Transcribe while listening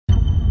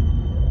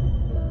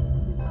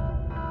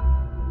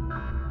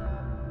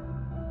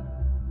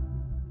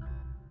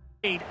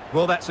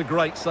Well, that's a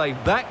great save.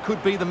 That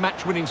could be the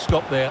match-winning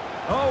stop there.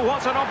 Oh,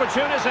 what an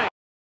opportunity!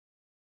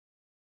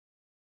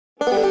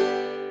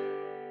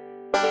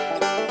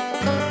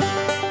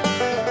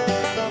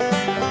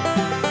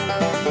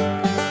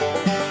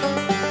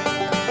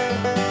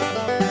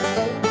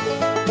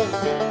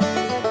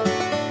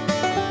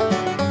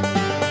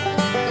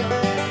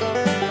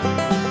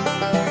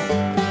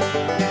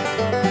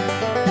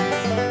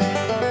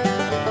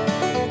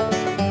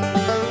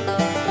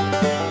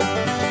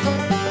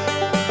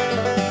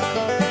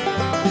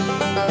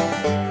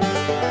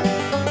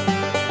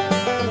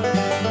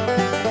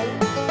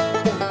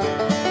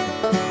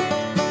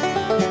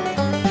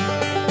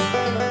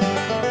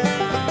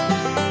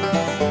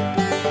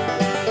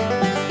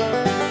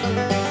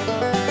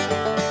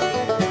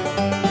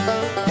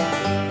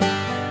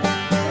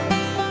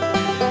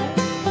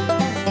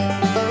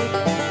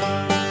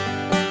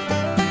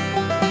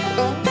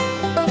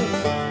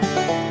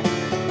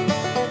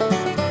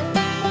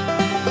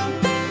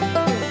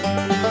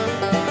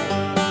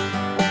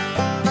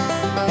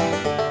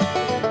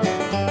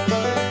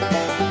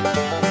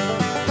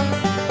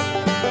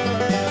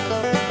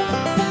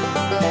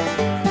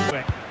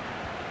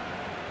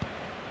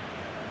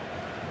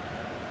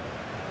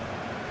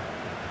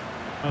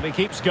 Well, he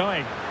keeps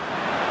going.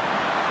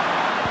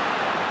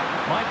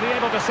 Might be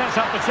able to set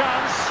up the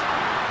chance.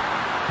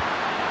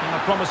 And the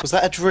promise. Was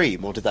that a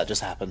dream, or did that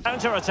just happen?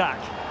 Counter-attack.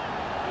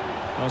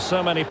 Well,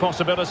 so many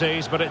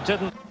possibilities, but it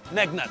didn't.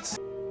 Negnuts.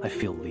 I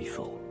feel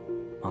lethal,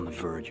 on the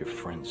verge of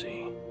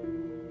frenzy.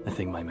 I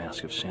think my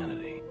mask of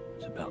sanity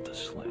is about to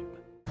slip.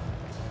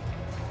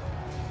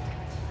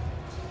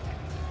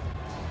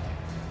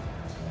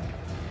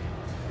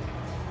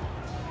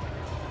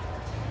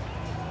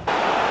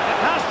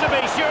 To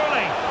be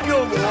surely.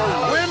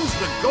 Gilmore wins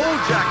the gold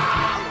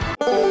jacket.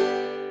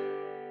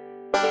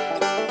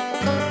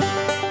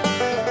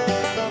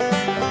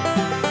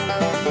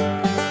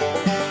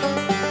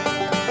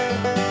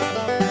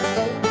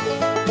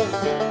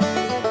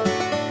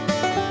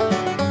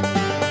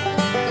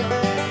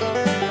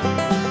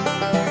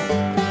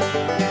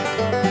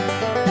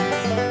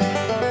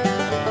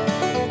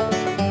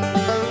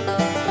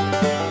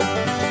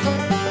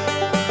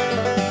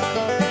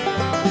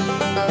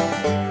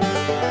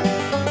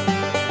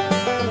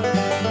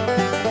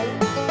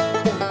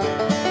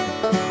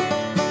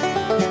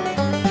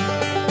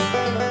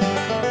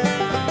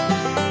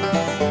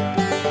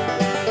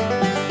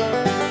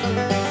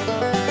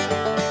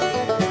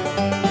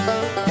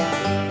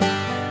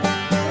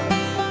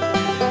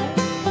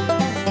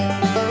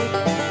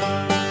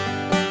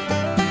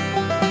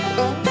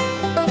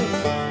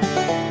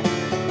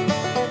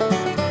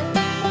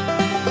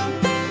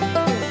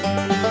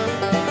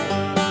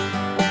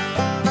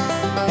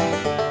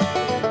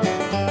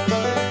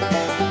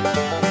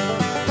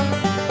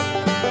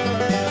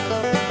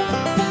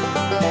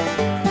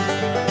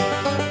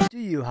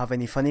 Have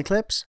any funny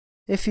clips?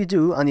 If you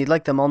do and you'd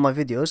like them on my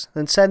videos,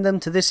 then send them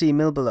to this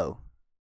email below.